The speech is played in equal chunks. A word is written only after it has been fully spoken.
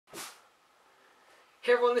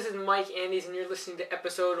Hey everyone, this is Mike Andes and you're listening to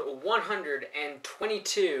episode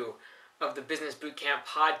 122 of the Business Bootcamp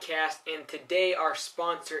podcast, and today our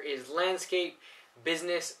sponsor is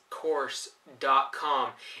LandscapeBusinessCourse.com.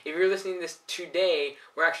 If you're listening to this today,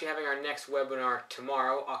 we're actually having our next webinar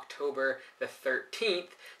tomorrow, October the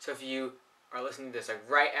 13th, so if you are listening to this like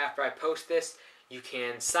right after I post this, you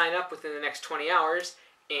can sign up within the next 20 hours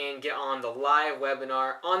and get on the live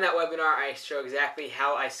webinar. On that webinar, I show exactly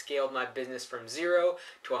how I scaled my business from $0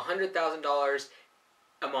 to $100,000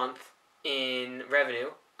 a month in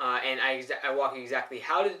revenue, and I walk you exactly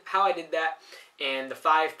how I did that, and the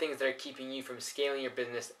 5 things that are keeping you from scaling your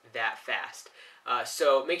business that fast.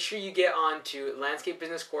 So make sure you get on to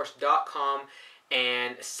LandscapeBusinessCourse.com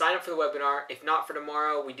and sign up for the webinar. If not for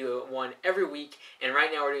tomorrow, we do one every week, and right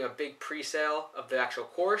now we're doing a big pre-sale of the actual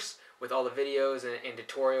course with all the videos and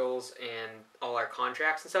tutorials and all our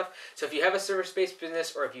contracts and stuff. So if you have a service-based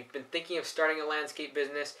business or if you've been thinking of starting a landscape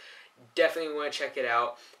business, definitely want to check it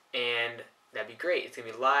out, and that'd be great. It's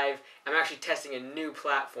going to be live. I'm actually testing a new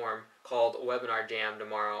platform called Webinar Jam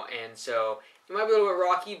tomorrow, and so it might be a little bit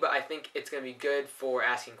rocky, but I think it's going to be good for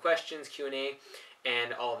asking questions, Q&A,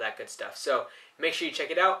 and all of that good stuff. So make sure you check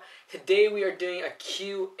it out. Today we are doing a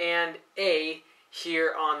Q&A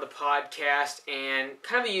here on the podcast, and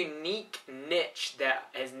kind of a unique niche that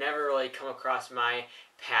has never really come across my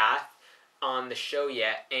path on the show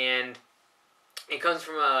yet, and it comes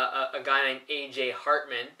from a guy named AJ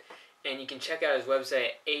Hartman, and you can check out his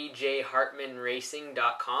website at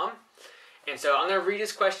ajhartmanracing.com. And so I'm going to read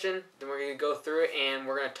his question, then we're going to go through it, and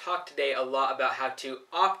we're going to talk today a lot about how to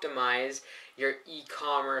optimize your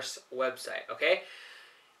e-commerce website, okay?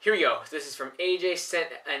 Here we go. This is from AJ,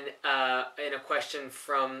 sent in a question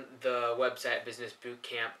from the website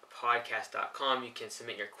businessbootcamppodcast.com. You can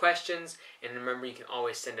submit your questions, and remember you can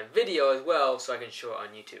always send a video as well so I can show it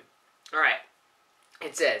on YouTube. Alright,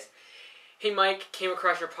 it says, "Hey Mike, came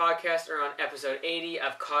across your podcast around episode 80.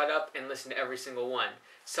 I've caught up and listened to every single one,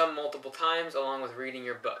 some multiple times along with reading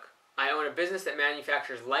your book. I own a business that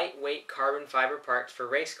manufactures lightweight carbon fiber parts for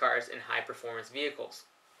race cars and high performance vehicles.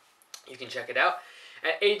 You can check it out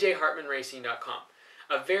at ajhartmanracing.com.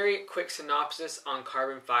 A very quick synopsis on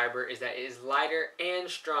carbon fiber is that it is lighter and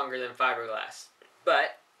stronger than fiberglass,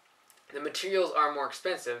 but the materials are more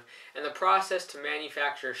expensive, and the process to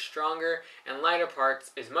manufacture stronger and lighter parts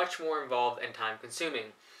is much more involved and time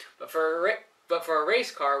consuming. But for a race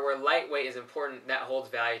car where lightweight is important, that holds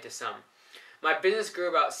value to some. My business grew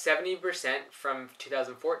about 70% from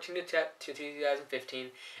 2014 to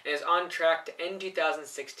 2015 and is on track to end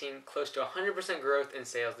 2016 close to 100% growth in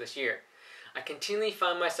sales this year. I continually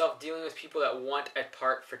find myself dealing with people that want a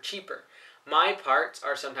part for cheaper. My parts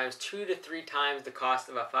are sometimes 2 to 3 times the cost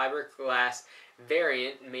of a fiberglass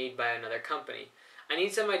variant made by another company. I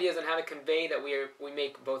need some ideas on how to convey that we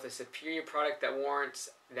make both a superior product that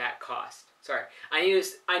warrants that cost. I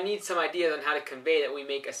need some ideas on how to convey that we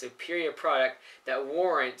make a superior product that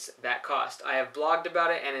warrants that cost. I have blogged about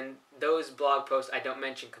it, and in those blog posts I don't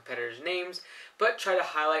mention competitors' names, but try to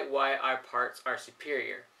highlight why our parts are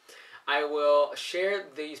superior. I will share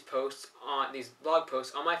these blog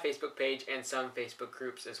posts on my Facebook page and some Facebook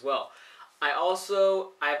groups as well. I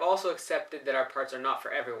have also accepted that our parts are not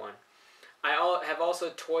for everyone. I have also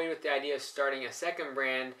toyed with the idea of starting a second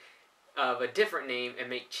brand of a different name and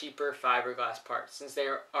make cheaper fiberglass parts. Since they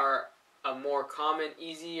are a more common,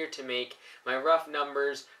 easier to make, my rough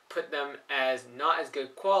numbers put them as not as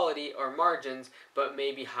good quality or margins, but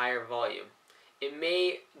maybe higher volume. It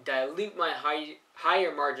may dilute my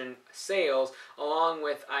higher margin sales, along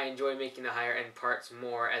with I enjoy making the higher end parts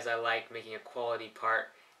more, as I like making a quality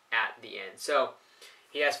part at the end. So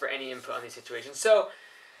he asked for any input on these situations. So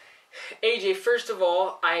AJ, first of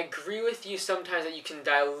all, I agree with you sometimes that you can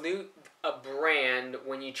dilute a brand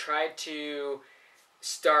when you try to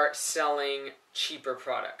start selling cheaper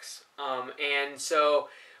products. But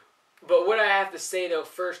what I have to say though,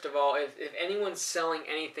 first of all, if anyone's selling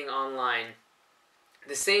anything online,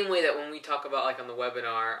 the same way that when we talk about like on the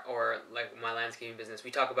webinar or like my landscaping business,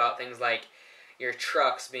 we talk about things like your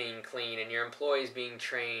trucks being clean and your employees being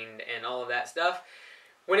trained and all of that stuff.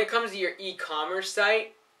 When it comes to your e-commerce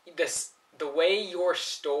site, the way your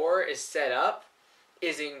store is set up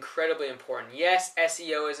is incredibly important. Yes,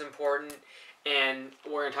 SEO is important, and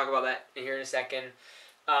we're going to talk about that here in a second.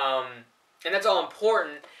 And that's all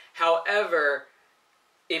important. However,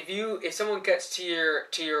 if someone gets to your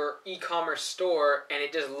e-commerce store and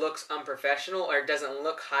it just looks unprofessional or it doesn't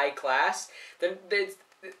look high class, then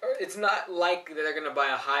it's not likely that they're going to buy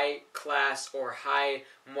a high class or high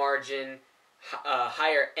margin,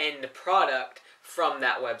 higher end product from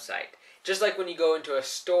that website. Just like when you go into a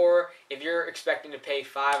store, if you're expecting to pay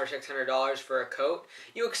 $500 or $600 for a coat,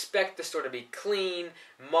 you expect the store to be clean,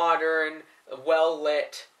 modern, well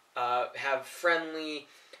lit, have friendly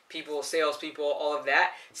people, salespeople, all of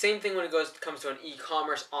that. Same thing when it comes to an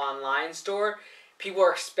e-commerce online store. People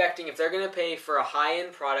are expecting, if they're going to pay for a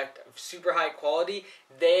high-end product of super high quality,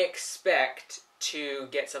 they expect to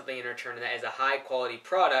get something in return, and that is a high-quality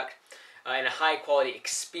product and a high-quality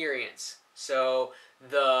experience. So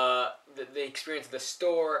the experience of the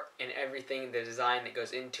store and everything, the design that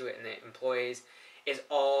goes into it and the employees is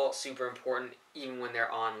all super important even when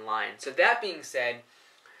they're online. So that being said,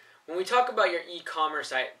 when we talk about your e-commerce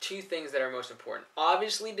site, two things that are most important.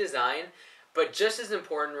 Obviously design, but just as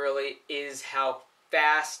important really is how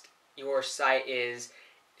fast your site is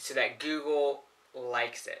so that Google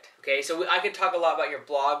likes it. Okay, so I could talk a lot about your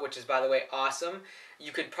blog, which is, by the way, awesome.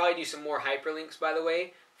 You could probably do some more hyperlinks, by the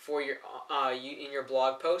way, for your in your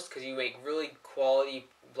blog post, because you make really quality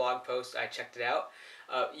blog posts. I checked it out.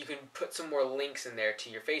 You can put some more links in there to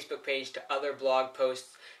your Facebook page, to other blog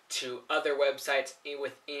posts, to other websites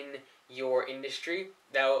within your industry.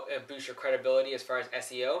 That will boost your credibility as far as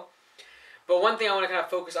SEO. But one thing I want to kind of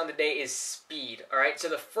focus on today is speed. All right. So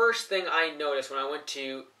the first thing I noticed when I went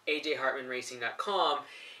to ajhartmanracing.com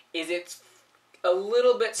is it's a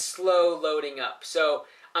little bit slow loading up. So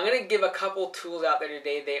I'm going to give a couple tools out there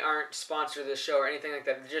today. They aren't sponsored the show or anything like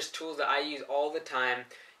that. They're just tools that I use all the time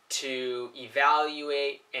to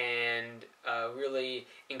evaluate and really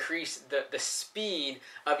increase the speed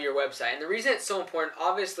of your website. And the reason it's so important,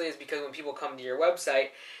 obviously, is because when people come to your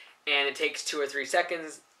website and it takes 2 or 3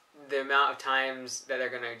 seconds, the amount of times that they're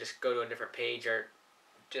going to just go to a different page or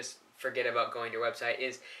just forget about going to your website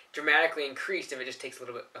is dramatically increased if it just takes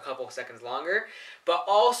a couple of seconds longer. But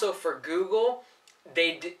also for Google,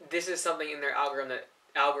 this is something in their algorithm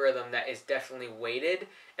that is definitely weighted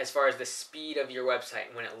as far as the speed of your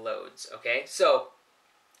website when it loads. Okay, so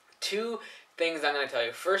 2 things I'm going to tell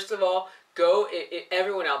you. First of all,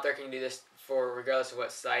 everyone out there can do this for regardless of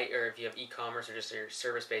what site, or if you have e-commerce or just your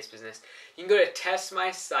service-based business. You can go to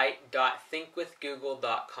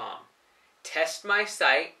testmysite.thinkwithgoogle.com.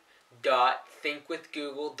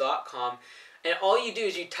 Testmysite.thinkwithgoogle.com, and all you do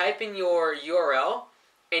is you type in your URL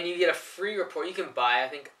and you get a free report. You can buy, I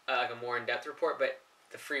think, like a more in-depth report, but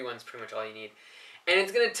the free one's pretty much all you need. And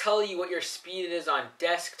it's going to tell you what your speed is on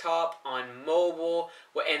desktop, on mobile,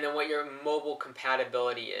 and then what your mobile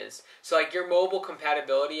compatibility is. So like your mobile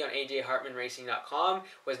compatibility on ajhartmanracing.com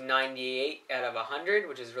was 98 out of 100,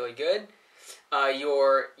 which is really good.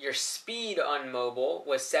 Your speed on mobile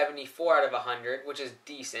was 74 out of 100, which is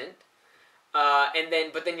decent.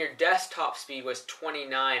 But then your desktop speed was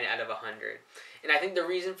 29 out of 100. And I think the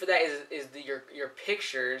reason for that is your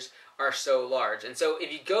pictures are so large. And so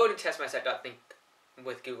if you go to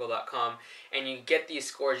testmysite.thinkwithgoogle.com and you get these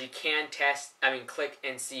scores, you can click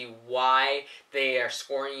and see why they are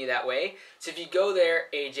scoring you that way. So if you go there,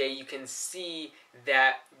 AJ, you can see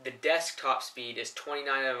that the desktop speed is 29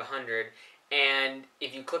 out of 100. And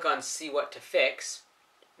if you click on see what to fix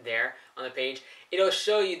there on the page, it'll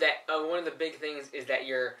show you that one of the big things is that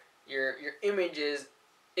your images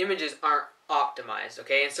aren't optimized.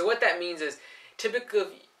 Okay, and so what that means is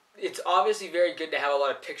typically it's obviously very good to have a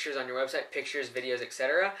lot of pictures on your website, pictures, videos,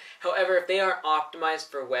 etc. However, if they aren't optimized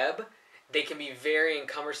for web, they can be very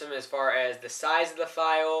cumbersome as far as the size of the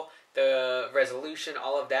file, the resolution,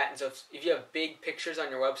 all of that. And so if you have big pictures on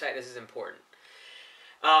your website, this is important.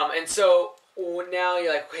 And so now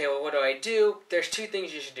you're like, okay, well, what do I do? There's 2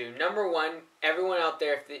 things you should do. Number 1, everyone out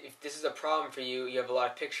there, if this is a problem for you, you have a lot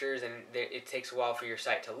of pictures and it takes a while for your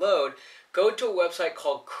site to load, go to a website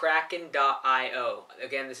called Kraken.io.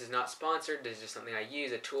 Again, this is not sponsored. This is just something I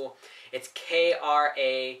use, a tool. It's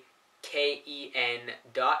Kraken.io.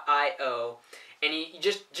 And you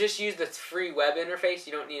just use the free web interface.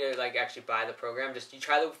 You don't need to actually buy the program. Just you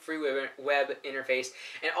try the free web interface,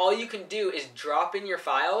 and all you can do is drop in your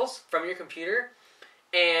files from your computer,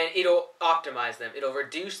 and it'll optimize them. It'll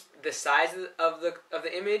reduce the size of the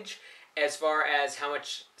image as far as how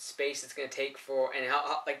much space it's going to take and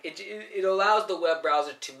how it allows the web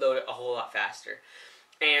browser to load it a whole lot faster.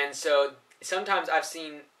 And so sometimes I've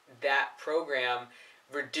seen that program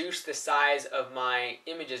reduce the size of my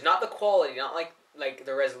images, not the quality, not like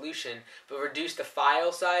the resolution, but reduce the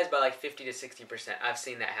file size by 50 to 60%. I've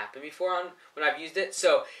seen that happen before when I've used it.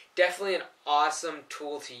 So definitely an awesome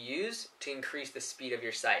tool to use to increase the speed of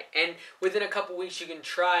your site. And within a couple weeks, you can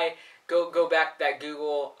try go back to that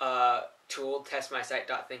Google tool,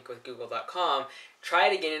 testmysite.thinkwithgoogle.com. Try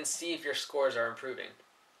it again and see if your scores are improving.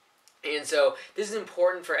 And so this is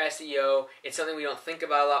important for SEO. It's something we don't think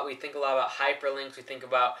about a lot. We think a lot about hyperlinks. We think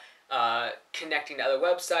about connecting to other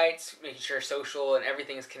websites, making sure social and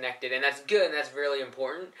everything is connected, and that's good and that's really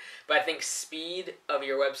important. But I think speed of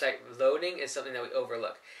your website loading is something that we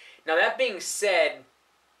overlook. Now that being said,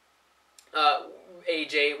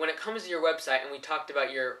 AJ, when it comes to your website, and we talked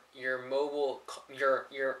about your mobile, your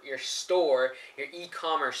store, your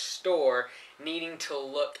e-commerce store needing to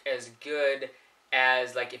look as good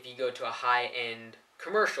as like if you go to a high-end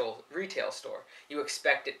commercial retail store, you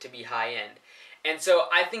expect it to be high-end. And so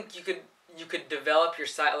I think you could develop your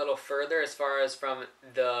site a little further as far as from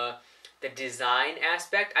the design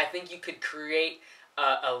aspect. I think you could create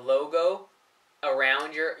a logo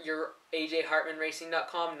around your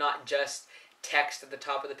ajhartmanracing.com, not just text at the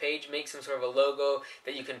top of the page. Make some sort of a logo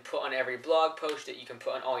that you can put on every blog post, that you can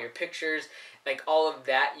put on all your pictures. Like all of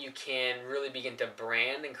that, you can really begin to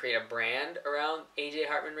brand and create a brand around AJ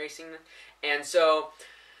Hartman Racing. And so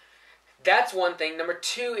that's one thing. Number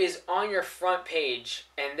two is on your front page,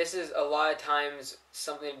 and this is a lot of times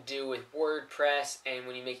something to do with WordPress and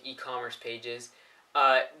when you make e-commerce pages,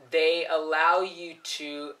 they allow you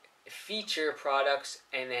to feature products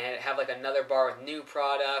and then have like another bar with new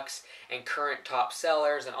products and current top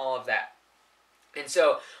sellers and all of that. And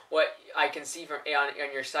so what I can see from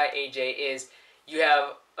on your site, AJ, is you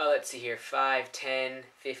have, let's see here, 5, 10,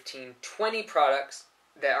 15, 20 products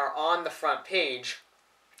that are on the front page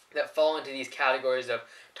that fall into these categories of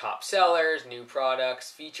top sellers, new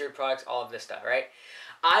products, featured products, all of this stuff, right?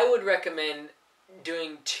 I would recommend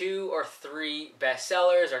doing 2 or 3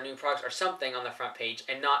 bestsellers or new products or something on the front page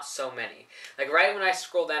and not so many. Like right when I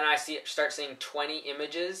scroll down, I start seeing 20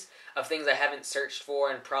 images of things I haven't searched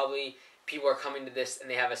for, and probably people are coming to this and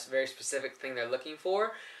they have a very specific thing they're looking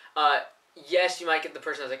for. Yes, you might get the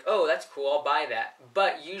person that's like, oh, that's cool, I'll buy that.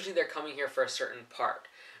 But usually they're coming here for a certain part.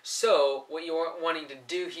 So what you're wanting to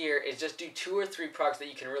do here is just do 2 or 3 products that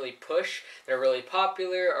you can really push, that are really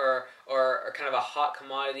popular or kind of a hot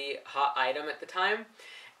commodity, hot item at the time.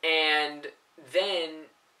 And then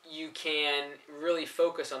you can really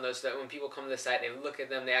focus on those so that when people come to the site, they look at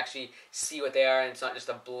them, they actually see what they are, and it's not just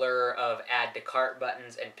a blur of add to cart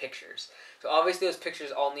buttons and pictures. So obviously those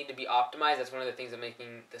pictures all need to be optimized. That's one of the things that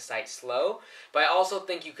making the site slow. But I also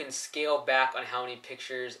think you can scale back on how many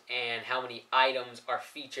pictures and how many items are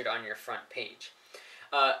featured on your front page.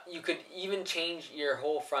 You could even change your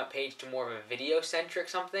whole front page to more of a video-centric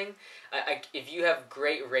something. If you have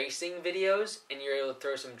great racing videos and you're able to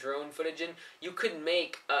throw some drone footage in, you could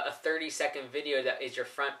make a 30-second video that is your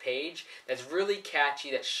front page that's really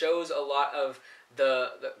catchy, that shows a lot of the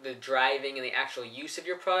driving and the actual use of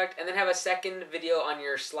your product, and then have a second video on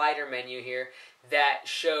your slider menu here that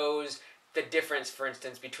shows the difference, for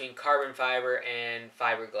instance, between carbon fiber and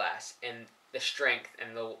fiberglass, and the strength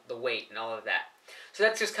and the weight and all of that. So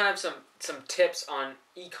that's just kind of some tips on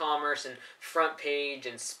e-commerce and front page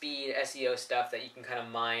and speed, SEO stuff that you can kind of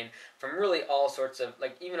mine from really all sorts of,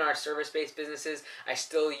 like even our service-based businesses, I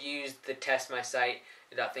still use the Test My Site,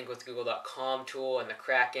 the thinkwithgoogle.com tool and the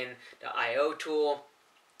Kraken.io tool,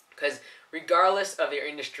 because regardless of your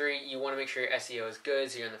industry, you want to make sure your SEO is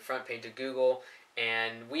good, so you're on the front page of Google.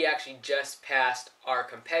 And we actually just passed our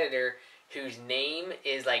competitor, whose name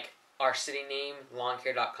is like our city name,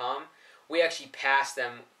 lawncare.com. We actually passed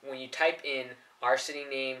them. When you type in our city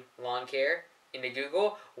name, lawn care, into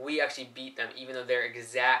Google, we actually beat them, even though their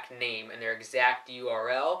exact name and their exact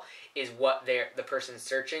URL is what the person's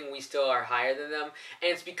searching. We still are higher than them,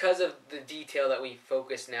 and it's because of the detail that we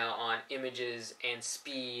focus now on images and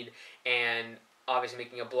speed, and obviously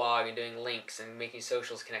making a blog and doing links and making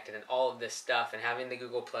socials connected and all of this stuff, and having the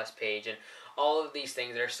Google Plus page and all of these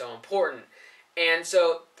things that are so important. And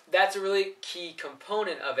so that's a really key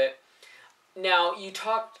component of it. Now, you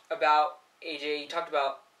talked about, AJ, you talked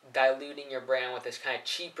about diluting your brand with this kind of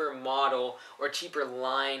cheaper model or cheaper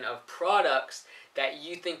line of products that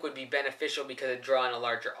you think would be beneficial because it draws in a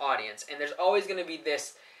larger audience. And there's always going to be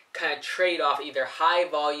this kind of trade-off, either high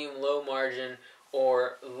volume, low margin,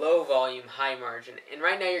 or low volume, high margin. And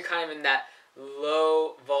right now you're kind of in that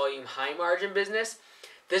low volume, high margin business.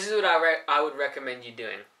 This is what I would recommend you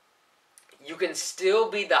doing. You can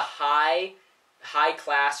still be the high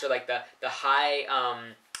class, or like the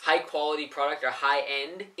high quality product or high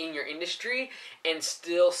end in your industry, and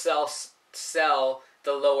still sell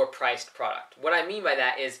the lower priced product. What I mean by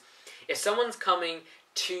that is, if someone's coming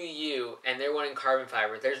to you and they're wanting carbon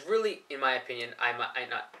fiber, there's really, in my opinion,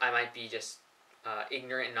 I might be just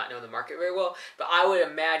ignorant and not know the market very well, but I would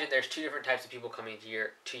imagine there's 2 different types of people coming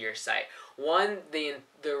to your site. One, the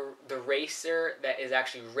racer that is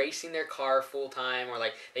actually racing their car full time, or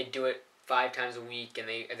like they do it 5 times a week, and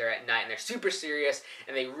they're at night and they're super serious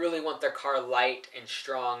and they really want their car light and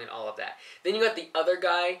strong and all of that. Then you got the other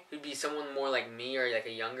guy who'd be someone more like me or like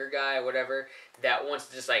a younger guy or whatever that wants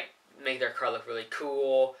to just like make their car look really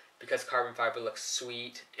cool because carbon fiber looks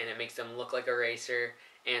sweet and it makes them look like a racer,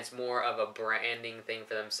 and it's more of a branding thing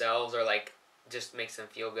for themselves, or like just makes them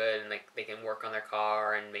feel good and like they can work on their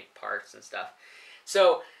car and make parts and stuff.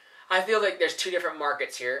 So I feel like there's 2 different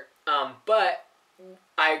markets here, but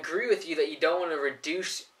I agree with you that you don't want to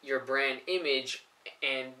reduce your brand image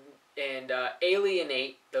and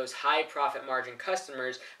alienate those high profit margin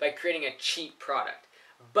customers by creating a cheap product.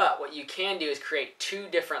 But what you can do is create 2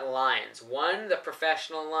 different lines. One, the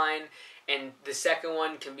professional line, and the second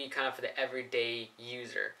one can be kind of for the everyday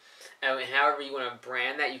user. And however you want to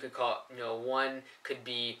brand that, you could call it, one could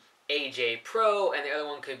be AJ Pro and the other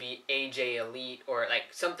one could be AJ Elite, or like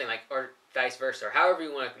something like, or vice versa, or however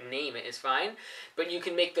you want to name it is fine. But you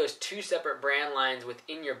can make those 2 separate brand lines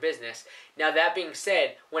within your business. Now that being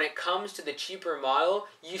said, when it comes to the cheaper model,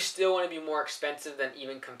 you still want to be more expensive than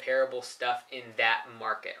even comparable stuff in that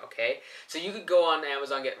market, okay? So you could go on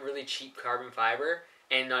Amazon, get really cheap carbon fiber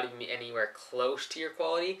and not even be anywhere close to your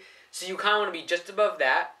quality. So you kind of want to be just above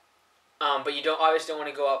that. But you obviously don't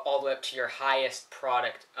want to go up all the way up to your highest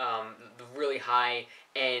product, the really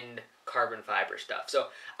high-end carbon fiber stuff. So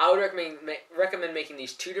I would recommend making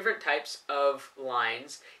these 2 different types of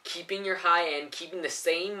lines, keeping your high-end, keeping the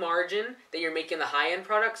same margin that you're making the high-end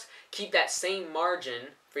products, keep that same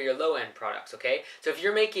margin for your low-end products, okay? So if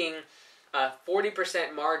you're making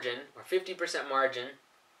 40% margin or 50% margin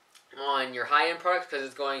on your high-end products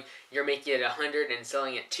because you're making it 100 and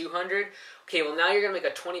selling it 200. Okay, well now you're gonna make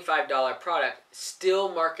a $25 product. Still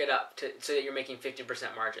mark it up so that you're making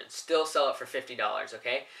 50% margin. Still sell it for $50.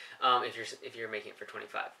 Okay, if you're making it for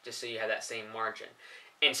 25, just so you have that same margin.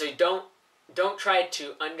 And so don't try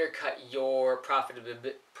to undercut your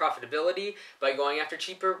profitability by going after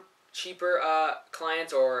cheaper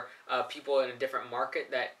clients or people in a different market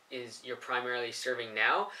that is you're primarily serving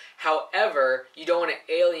now. However, you don't want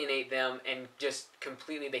to alienate them and just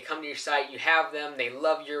completely, they come to your site, you have them, they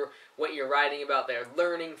love what you're writing about, they're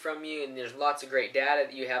learning from you, and there's lots of great data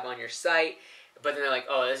that you have on your site, but then they're like,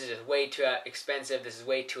 oh, this is just way too expensive, this is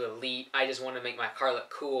way too elite, I just want to make my car look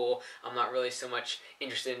cool, I'm not really so much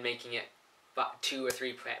interested in making it 2 or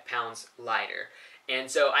 3 pounds lighter. And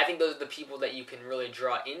so I think those are the people that you can really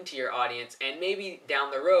draw into your audience, and maybe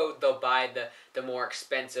down the road they'll buy the more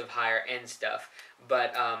expensive, higher end stuff.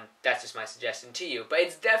 But that's just my suggestion to you. But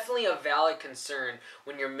it's definitely a valid concern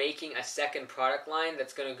when you're making a second product line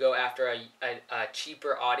that's going to go after a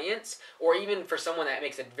cheaper audience, or even for someone that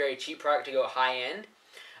makes a very cheap product to go high end.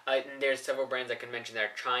 And there's several brands I can mention that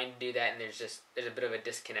are trying to do that, and there's a bit of a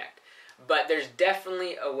disconnect. But there's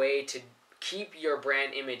definitely a way to keep your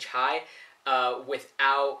brand image high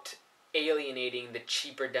without alienating the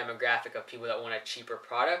cheaper demographic of people that want a cheaper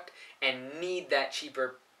product and need that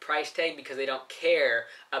cheaper price tag because they don't care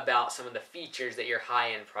about some of the features that your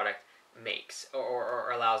high-end product makes or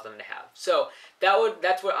allows them to have. So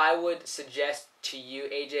that's what I would suggest to you,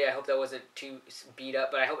 AJ. I hope that wasn't too beat up,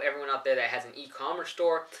 but I hope everyone out there that has an e-commerce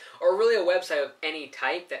store or really a website of any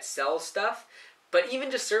type that sells stuff, but even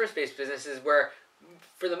just service-based businesses where,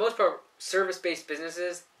 for the most part, service-based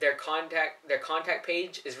businesses, their contact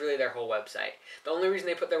page is really their whole website. The only reason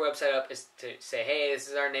they put their website up is to say, hey, this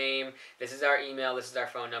is our name, this is our email, this is our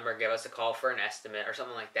phone number, give us a call for an estimate or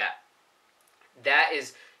something like that. That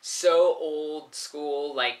is so old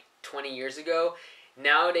school, like 20 years ago.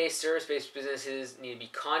 Nowadays, service-based businesses need to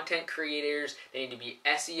be content creators, they need to be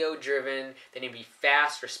SEO driven, they need to be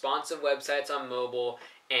fast, responsive websites on mobile,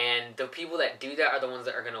 and the people that do that are the ones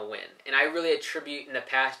that are going to win. And I really attribute in the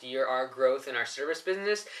past year our growth in our service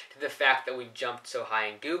business to the fact that we've jumped so high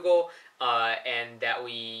in Google and that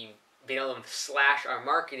we've been able to slash our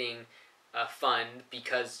marketing fund,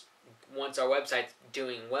 because once our website's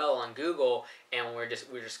doing well on Google and we're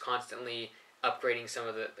just constantly upgrading some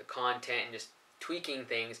of the content and just tweaking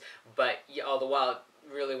things, but all the while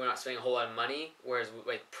really we're not spending a whole lot of money, whereas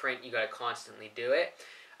like print you got to constantly do it.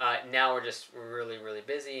 Now we're really, really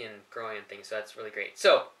busy and growing and things, so that's really great.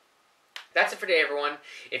 So that's it for today, everyone.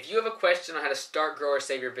 If you have a question on how to start, grow, or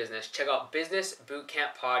save your business, check out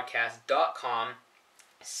businessbootcamppodcast.com.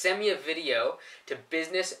 Send me a video to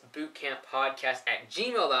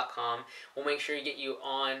businessbootcamppodcast@gmail.com. We'll make sure to get you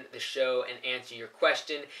on the show and answer your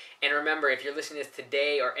question. And remember, if you're listening to this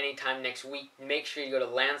today or anytime next week, make sure you go to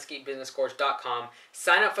landscapebusinesscourse.com,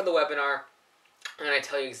 sign up for the webinar, I'm going to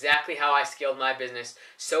tell you exactly how I scaled my business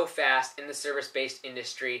so fast in the service-based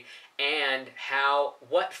industry and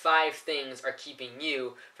what 5 things are keeping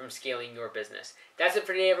you from scaling your business. That's it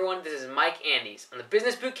for today, everyone. This is Mike Andes on the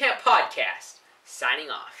Business Bootcamp Podcast, signing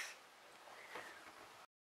off.